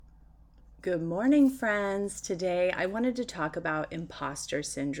Good morning, friends. Today I wanted to talk about imposter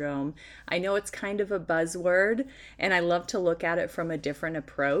syndrome. I know it's kind of a buzzword, and I love to look at it from a different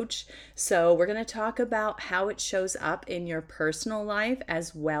approach. So, we're going to talk about how it shows up in your personal life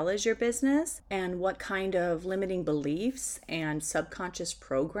as well as your business, and what kind of limiting beliefs and subconscious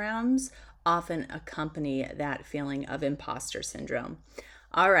programs often accompany that feeling of imposter syndrome.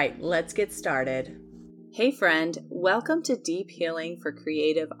 All right, let's get started. Hey friend, welcome to Deep Healing for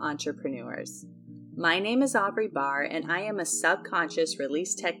Creative Entrepreneurs. My name is Aubrey Barr and I am a subconscious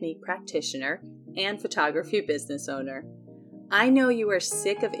release technique practitioner and photography business owner. I know you are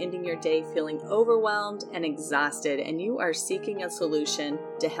sick of ending your day feeling overwhelmed and exhausted, and you are seeking a solution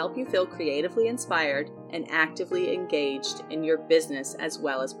to help you feel creatively inspired and actively engaged in your business as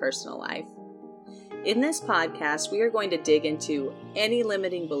well as personal life. In this podcast, we are going to dig into any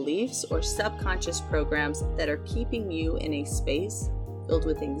limiting beliefs or subconscious programs that are keeping you in a space filled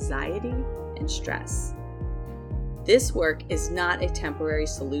with anxiety and stress. This work is not a temporary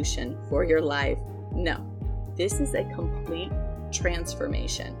solution for your life. No, this is a complete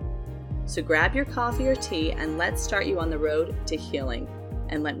transformation. So grab your coffee or tea and let's start you on the road to healing.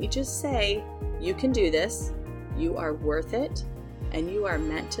 And let me just say, you can do this. You are worth it. And you are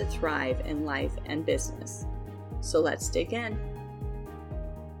meant to thrive in life and business. So let's dig in.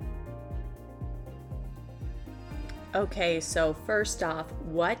 Okay, so first off,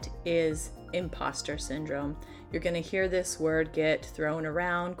 what is imposter syndrome? You're going to hear this word get thrown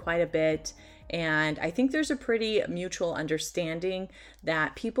around quite a bit, and I think there's a pretty mutual understanding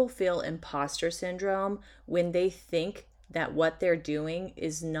that people feel imposter syndrome when they think that what they're doing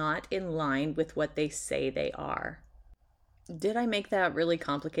is not in line with what they say they are. Did I make that really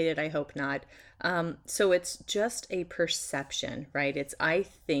complicated? I hope not. So it's just a perception, right? It's I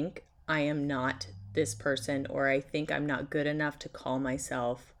think I am not this person, or I think I'm not good enough to call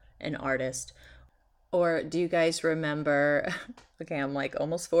myself an artist. Or do you guys remember, okay, I'm like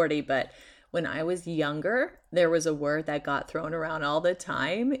almost 40, but when I was younger, there was a word that got thrown around all the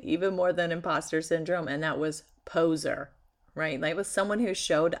time, even more than imposter syndrome, and that was poser, right? Like it was someone who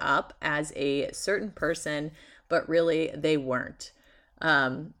showed up as a certain person, but really they weren't.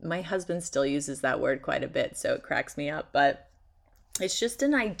 My husband still uses that word quite a bit, so it cracks me up. But it's just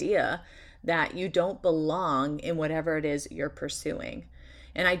an idea that you don't belong in whatever it is you're pursuing.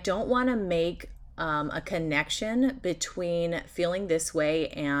 And I don't want to make a connection between feeling this way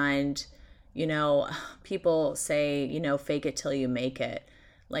and, people say, fake it till you make it.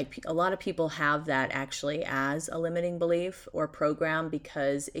 Like a lot of people have that actually as a limiting belief or program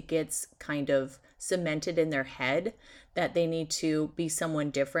because it gets kind of cemented in their head that they need to be someone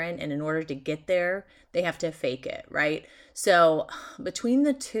different. And in order to get there, they have to fake it, right? So between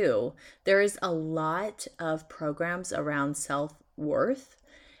the two, there is a lot of programs around self-worth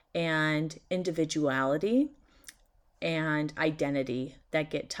and individuality and identity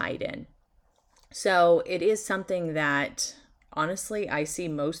that get tied in. So it is something that honestly, I see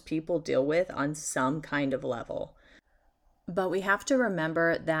most people deal with on some kind of level. But we have to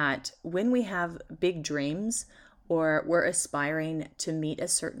remember that when we have big dreams or we're aspiring to meet a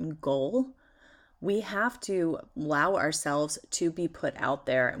certain goal, we have to allow ourselves to be put out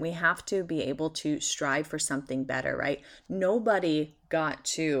there, and we have to be able to strive for something better, right? Nobody got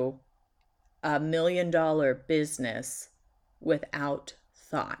to $1 million business without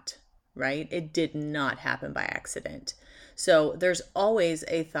thought, right? It did not happen by accident. So there's always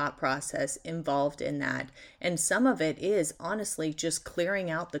a thought process involved in that. And some of it is honestly just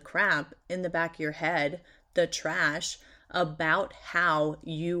clearing out the crap in the back of your head, the trash about how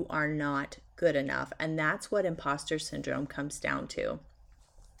you are not good enough. And that's what imposter syndrome comes down to.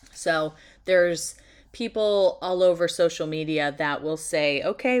 So there's people all over social media that will say,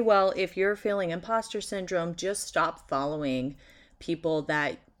 okay, well, if you're feeling imposter syndrome, just stop following people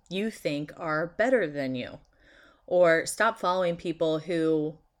that you think are better than you. Or stop following people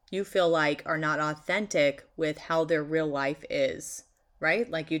who you feel like are not authentic with how their real life is, right?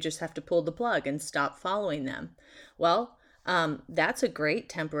 Like you just have to pull the plug and stop following them. Well, that's a great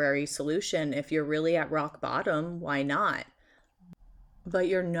temporary solution. If you're really at rock bottom, why not? But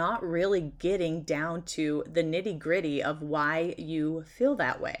you're not really getting down to the nitty gritty of why you feel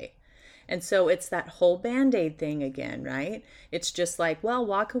that way. And so it's that whole Band-Aid thing again, right? It's just like, well,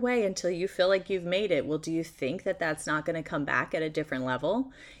 walk away until you feel like you've made it. Well, do you think that that's not going to come back at a different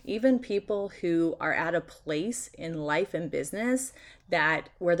level? Even people who are at a place in life and business that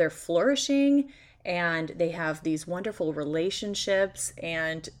where they're flourishing and they have these wonderful relationships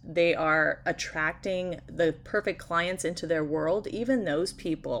and they are attracting the perfect clients into their world, even those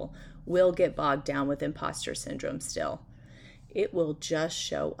people will get bogged down with imposter syndrome still. it will just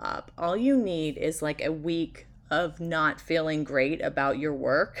show up. All you need is like a week of not feeling great about your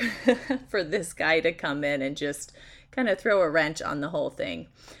work for this guy to come in and just kind of throw a wrench on the whole thing.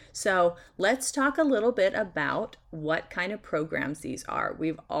 So let's talk a little bit about what kind of programs these are.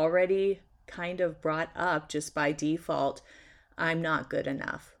 We've already kind of brought up just by default, I'm not good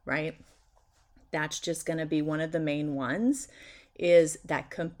enough, right? That's just going to be one of the main ones, is that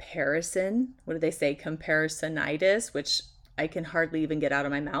comparison. What do they say? Comparisonitis, which I can hardly even get out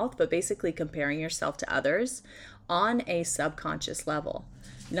of my mouth, but basically comparing yourself to others on a subconscious level,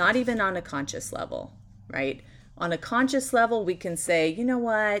 not even on a conscious level, right? On a conscious level, we can say, you know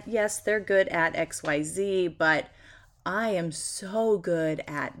what? Yes, they're good at XYZ, but I am so good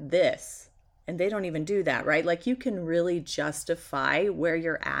at this. And they don't even do that, right? Like you can really justify where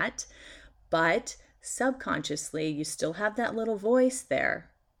you're at, but subconsciously, you still have that little voice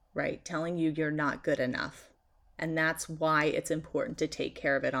there, right? Telling you you're not good enough. And that's why it's important to take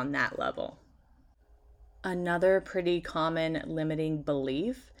care of it on that level. Another pretty common limiting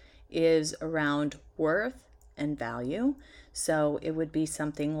belief is around worth and value. So it would be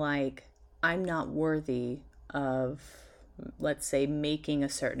something like, I'm not worthy of, let's say, making a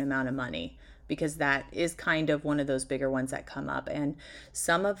certain amount of money, because that is kind of one of those bigger ones that come up. And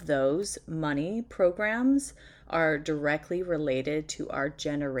some of those money programs are directly related to our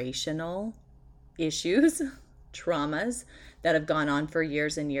generational issues, traumas that have gone on for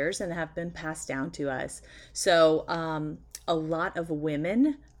years and years and have been passed down to us. So a lot of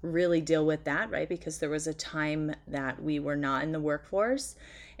women really deal with that, right? Because there was a time that we were not in the workforce.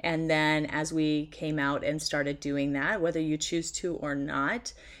 And then as we came out and started doing that, whether you choose to or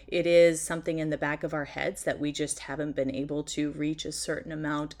not, it is something in the back of our heads that we just haven't been able to reach a certain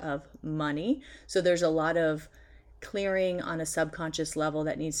amount of money. So there's a lot of clearing on a subconscious level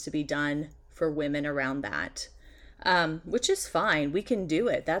that needs to be done for women around that, which is fine. We can do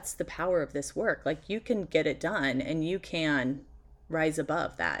it. That's the power of this work. Like you can get it done and you can rise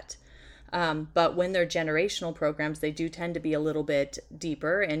above that. But when they're generational programs, they do tend to be a little bit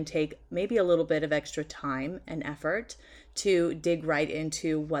deeper and take maybe a little bit of extra time and effort to dig right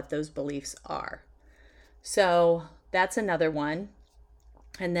into what those beliefs are. So that's another one.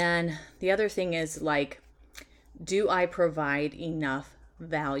 And then the other thing is like, do I provide enough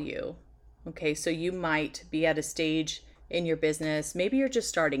value? Okay, so you might be at a stage in your business, maybe you're just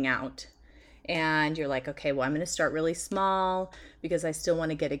starting out and you're like, okay, well, I'm going to start really small because I still want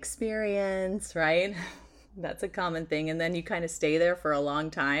to get experience, right? That's a common thing. And then you kind of stay there for a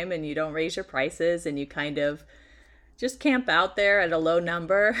long time and you don't raise your prices and you kind of just camp out there at a low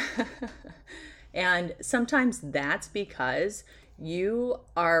number. And sometimes that's because you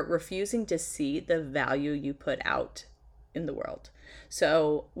are refusing to see the value you put out in the world.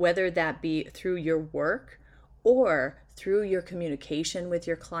 So whether that be through your work or through your communication with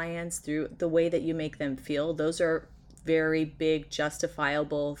your clients, through the way that you make them feel, those are very big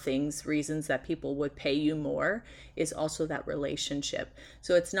justifiable things, reasons that people would pay you more, is also that relationship.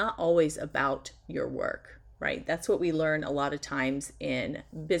 So it's not always about your work, right? That's what we learn a lot of times in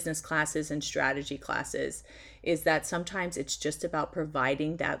business classes and strategy classes, is that sometimes it's just about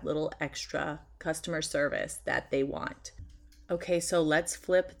providing that little extra customer service that they want. Okay, so let's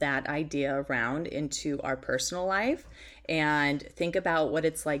flip that idea around into our personal life and think about what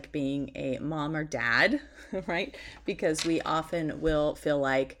it's like being a mom or dad, right? Because we often will feel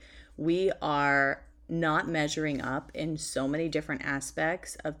like we are not measuring up in so many different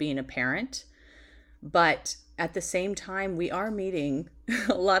aspects of being a parent, but at the same time, we are meeting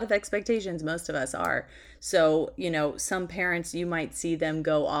a lot of expectations. Most of us are. So, some parents, you might see them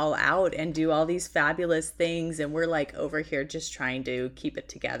go all out and do all these fabulous things. And we're like over here just trying to keep it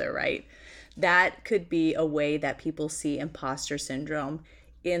together, right? That could be a way that people see imposter syndrome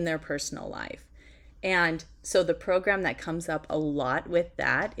in their personal life. And so the program that comes up a lot with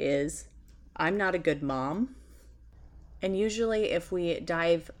that is, I'm not a good mom. And usually if we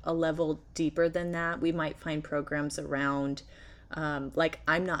dive a level deeper than that, we might find programs around like,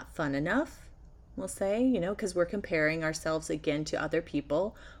 I'm not fun enough, we'll say, because we're comparing ourselves again to other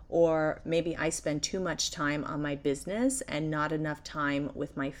people. Or maybe I spend too much time on my business and not enough time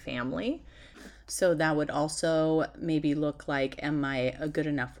with my family. So that would also maybe look like, am I a good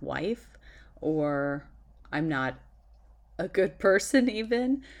enough wife? Or I'm not a good person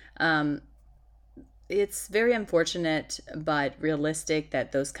even. It's very unfortunate, but realistic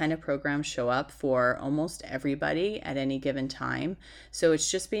that those kind of programs show up for almost everybody at any given time. So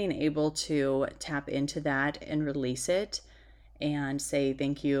it's just being able to tap into that and release it and say,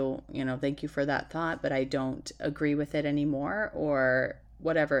 thank you, thank you for that thought, but I don't agree with it anymore. Or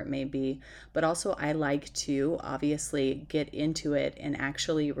whatever it may be. But also, I like to obviously get into it and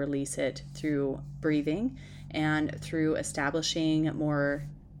actually release it through breathing and through establishing more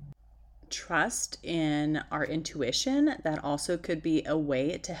trust in our intuition. That also could be a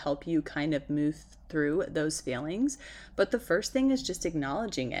way to help you kind of move through those feelings. But the first thing is just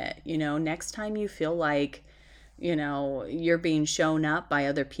acknowledging it. Next time you feel like, you're being shown up by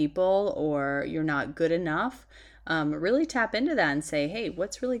other people or you're not good enough, really tap into that and say, hey,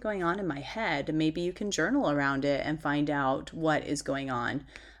 what's really going on in my head? Maybe you can journal around it and find out what is going on.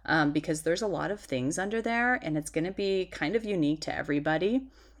 Because there's a lot of things under there and it's going to be kind of unique to everybody.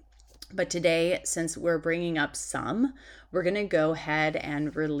 But today, since we're bringing up some, we're going to go ahead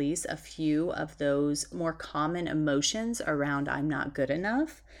and release a few of those more common emotions around I'm not good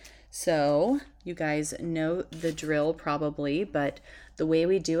enough. So you guys know the drill probably, but the way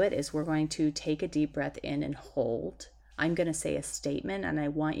we do it is we're going to take a deep breath in and hold. I'm going to say a statement and I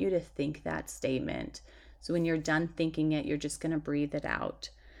want you to think that statement. So when you're done thinking it, you're just going to breathe it out.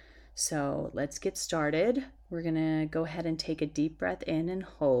 So let's get started. We're going to go ahead and take a deep breath in and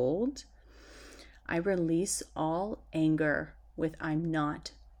hold. I release all anger with I'm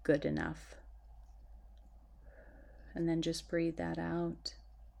not good enough. And then just breathe that out.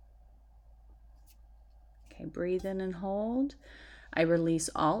 Okay, breathe in and hold. I release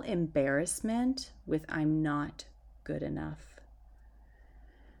all embarrassment with I'm not good enough.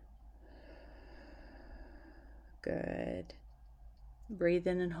 Good. Breathe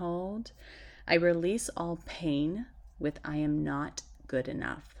in and hold. I release all pain with I am not good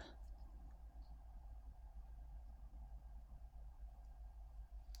enough.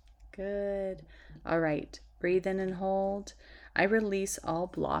 Good. All right. Breathe in and hold. I release all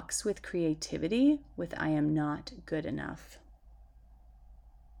blocks with creativity with I am not good enough.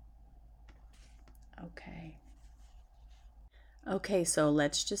 Okay. Okay, so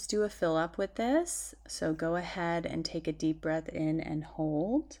let's just do a fill up with this. So go ahead and take a deep breath in and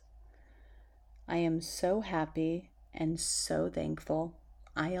hold. I am so happy and so thankful.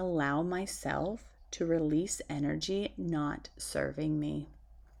 I allow myself to release energy not serving me.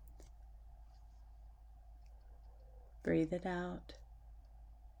 Breathe it out.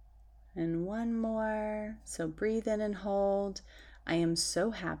 And one more. So breathe in and hold. I am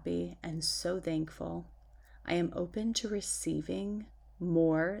so happy and so thankful. I am open to receiving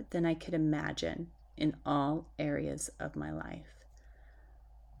more than I could imagine in all areas of my life.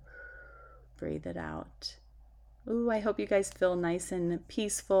 Breathe it out. Ooh, I hope you guys feel nice and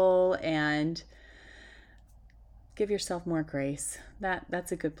peaceful and give yourself more grace.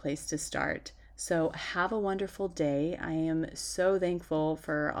 That's a good place to start. So have a wonderful day. I am so thankful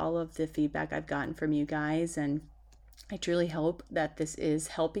for all of the feedback I've gotten from you guys, and I truly hope that this is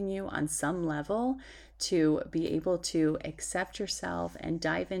helping you on some level to be able to accept yourself and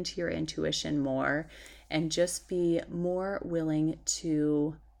dive into your intuition more and just be more willing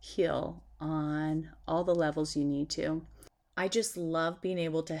to heal on all the levels you need to. I just love being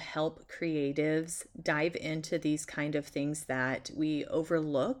able to help creatives dive into these kind of things that we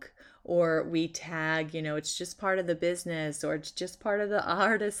overlook or we tag, it's just part of the business or it's just part of the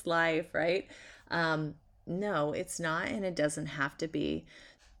artist life, right? No, it's not, and it doesn't have to be.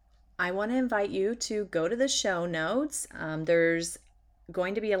 I want to invite you to go to the show notes. There's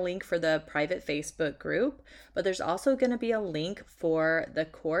going to be a link for the private Facebook group, but there's also going to be a link for the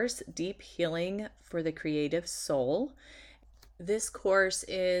course, Deep Healing for the Creative Soul. This course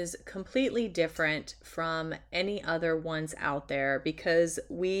is completely different from any other ones out there because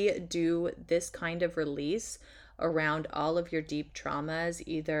we do this kind of release around all of your deep traumas,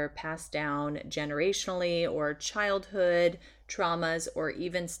 either passed down generationally or childhood traumas, or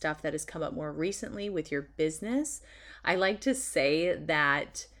even stuff that has come up more recently with your business. I like to say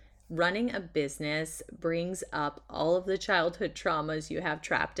that running a business brings up all of the childhood traumas you have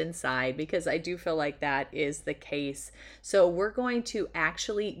trapped inside, because I do feel like that is the case. So we're going to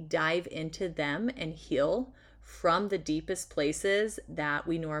actually dive into them and heal from the deepest places that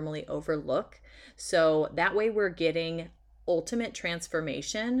we normally overlook. So that way we're getting ultimate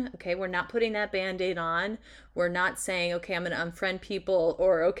transformation. Okay, we're not putting that band-aid on. We're not saying, okay, I'm going to unfriend people,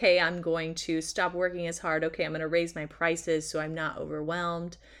 or okay, I'm going to stop working as hard. Okay, I'm going to raise my prices so I'm not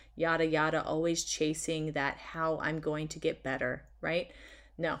overwhelmed. Yada, yada, always chasing that how I'm going to get better, right?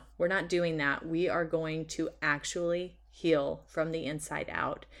 No, we're not doing that. We are going to actually heal from the inside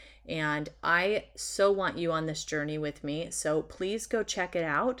out. And I so want you on this journey with me. So please go check it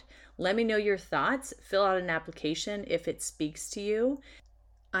out. Let me know your thoughts. Fill out an application if it speaks to you.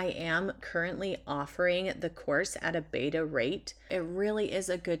 I am currently offering the course at a beta rate. It really is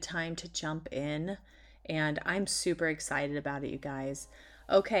a good time to jump in, and I'm super excited about it, you guys.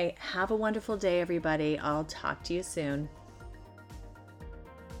 Okay, have a wonderful day, everybody. I'll talk to you soon.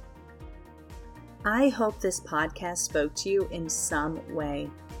 I hope this podcast spoke to you in some way.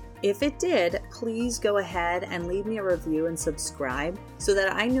 If it did, please go ahead and leave me a review and subscribe so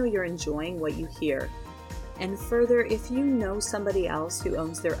that I know you're enjoying what you hear. And further, if you know somebody else who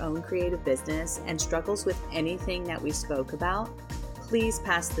owns their own creative business and struggles with anything that we spoke about, please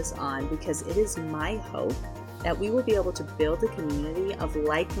pass this on, because it is my hope that we will be able to build a community of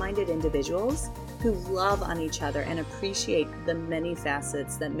like-minded individuals who love on each other and appreciate the many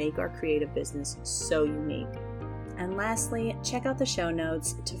facets that make our creative business so unique. And lastly, check out the show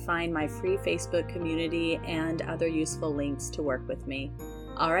notes to find my free Facebook community and other useful links to work with me.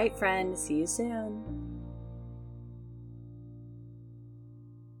 All right, friend, see you soon.